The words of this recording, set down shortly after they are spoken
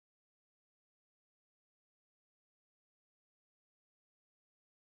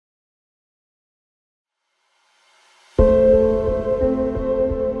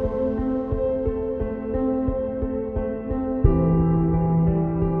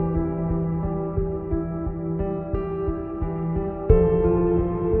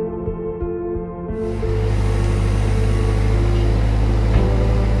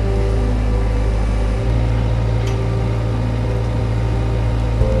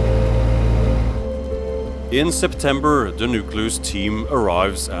In September, the Nucleus team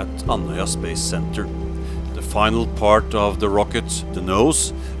arrives at Andøya Space Center. The final part of the rocket, the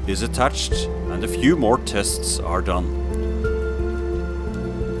nose, is attached and a few more tests are done.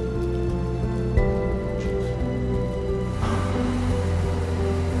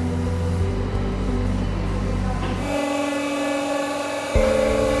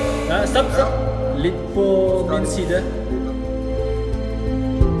 Stopp! Litt på min side.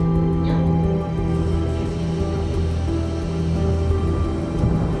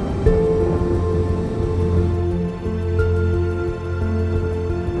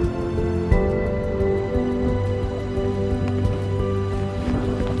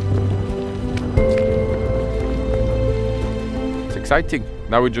 It's exciting.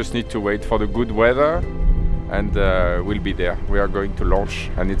 Now we just need to wait for the good weather and we'll be there. We are going to launch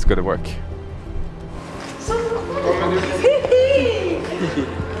and it's gonna work.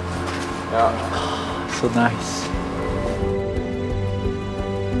 Yeah. So nice.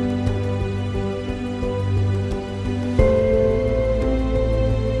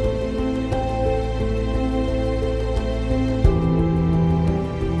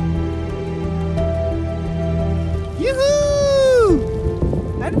 Yoo-hoo!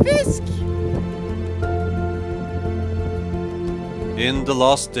 En fisk! In the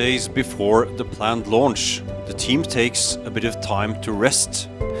last days before the planned launch, the team takes a bit of time to rest.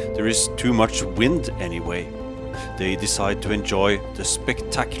 There is too much wind anyway. They decide to enjoy the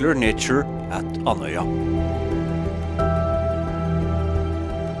spectacular nature at Andøya.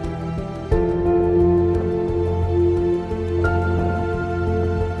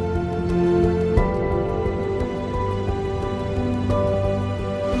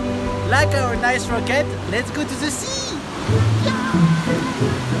 Like our nice rocket, let's go to the sea!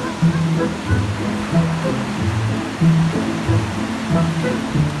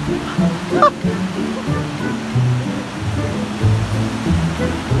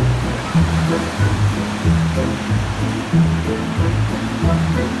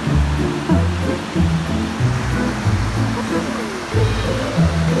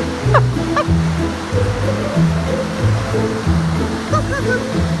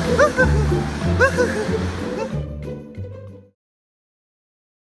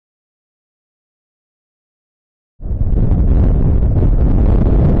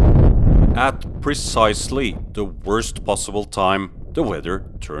 At precisely the worst possible time, the weather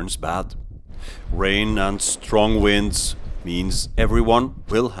turns bad. Rain and strong winds means everyone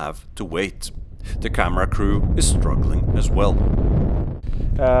will have to wait. The camera crew is struggling as well.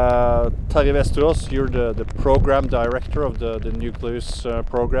 Terje Vesterås, you're the program director of the Nucleus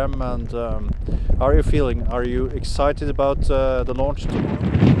program, and how are you feeling? Are you excited about the launch tomorrow?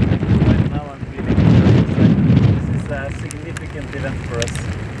 Right now I'm feeling very excited. This is a significant event for us.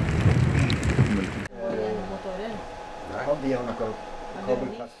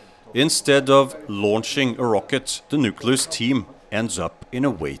 Instead of launching a rocket, the Nucleus team ends up in a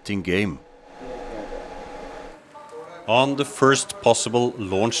waiting game. On the first possible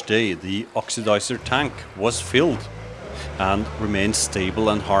launch day, the oxidizer tank was filled and remained stable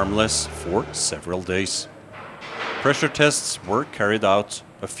and harmless for several days. Pressure tests were carried out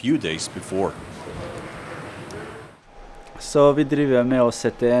a few days before. Så vi driver med å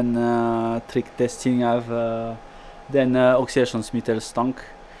sette en trikktesting av den oksidasjonsmittelstank.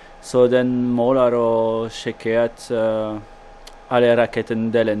 Så den mål er å sjekke at alle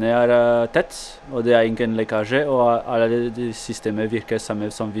rakettendelene er tett, og det er ingen lekkasje, og alle systemet virker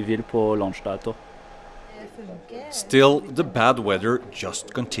samme som vi vil på launchdato. Still, the bad weather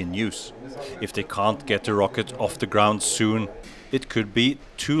just continues. If they can't get the rocket off the ground soon, it could be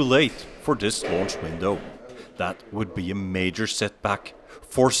too late for this launch window. That would be a major setback,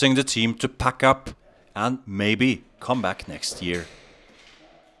 forcing the team to pack up and maybe come back next year.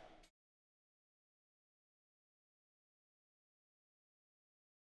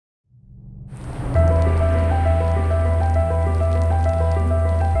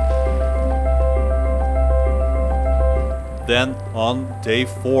 Then on day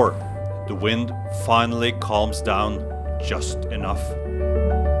 4, the wind finally calms down just enough.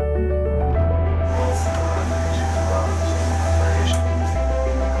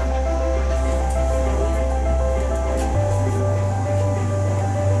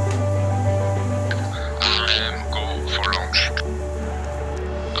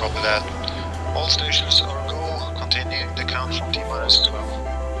 Copy that. All stations are go, continuing the count from T-minus 12.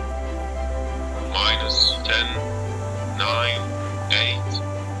 Minus 10, 9, 8,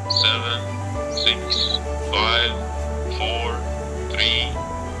 7, 6, 5, 4, 3,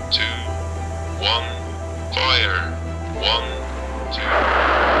 2, 1, fire! 1, 2...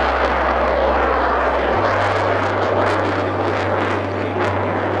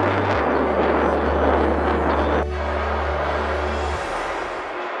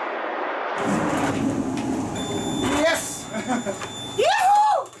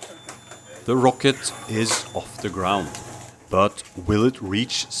 The rocket is off the ground, but will it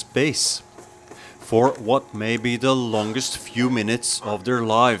reach space? For what may be the longest few minutes of their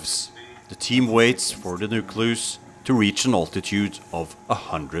lives, the team waits for the Nucleus to reach an altitude of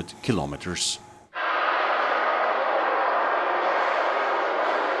 100 kilometers.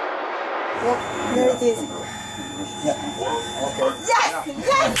 Yeah, there it is. Yeah. Okay. Yes!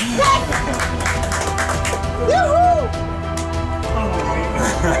 Yes! Yes! Yoo-hoo!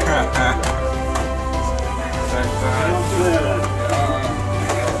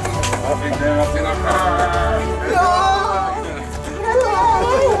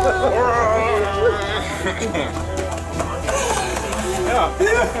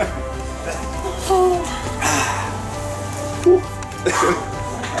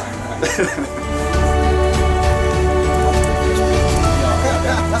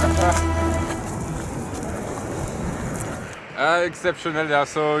 Exceptionelt, det er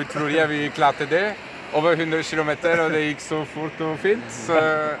så utrolig at vi klarte det. Over 100 kilometer, og det gikk så fort og fint, så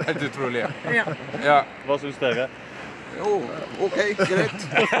helt utrolig. Ja. Ja. Hva synes dere? Jo, ok, greit.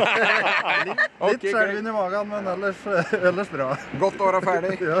 Litt skjelven i magen, men ellers bra. Godt å være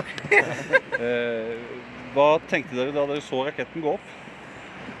ferdig. Ja. Hva tenkte dere da dere så raketten gå opp?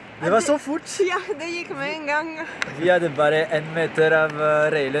 Det var så fort. Ja, det gikk med en gang. Vi hadde bare 1 meter av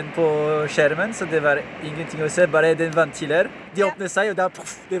reilen på skjermen, så det var ingenting å se. Bare den ventiler. De åpnet seg, og da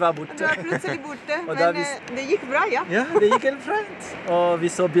det var borte. Det var plutselig borte, Og men da det gikk bra, ja. Ja, det gikk helt fint. Og vi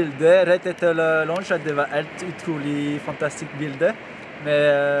så bildet rett etter lunsj, at det var et utrolig fantastisk bilde.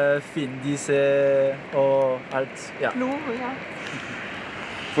 Med fin disse og alt. Ja. Ja.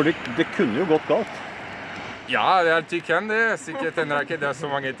 For det kunne jo gått galt. Ja, det alltid kan det. Sikkert en rakett, det er så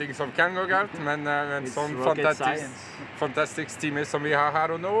mange ting som kan gå galt, men en sånn fantastisk time som vi har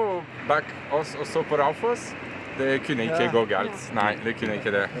her og nå, bak oss også på Raufoss, det kunne ikke gå galt. Nei, det kunne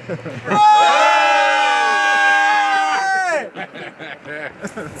ikke det.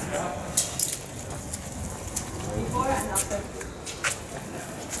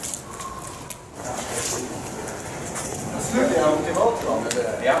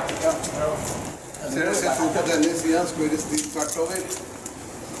 Ser jeg tror på denne siden, skulle det stilt tvert over.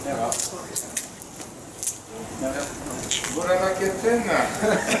 Ja. Hvor er raketten?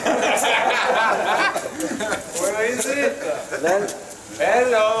 Where is it?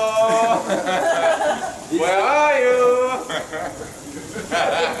 Hello! Where are you?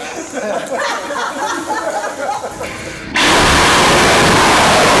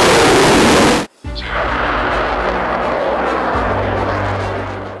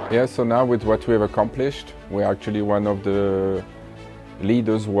 Yeah, so now with what we have accomplished, we're actually one of the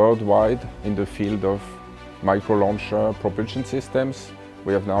leaders worldwide in the field of micro-launcher propulsion systems.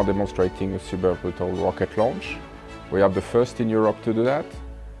 We are now demonstrating a suborbital rocket launch. We are the first in Europe to do that.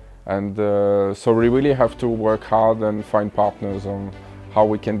 And so we really have to work hard and find partners on how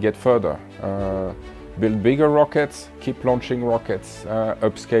we can get further. Build bigger rockets, keep launching rockets,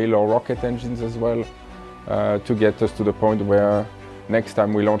 upscale our rocket engines as well, to get us to the point where next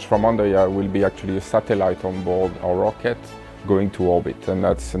time we launch from under, will be actually a satellite on board our rocket going to orbit, and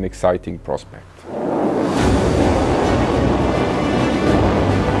that's an exciting prospect.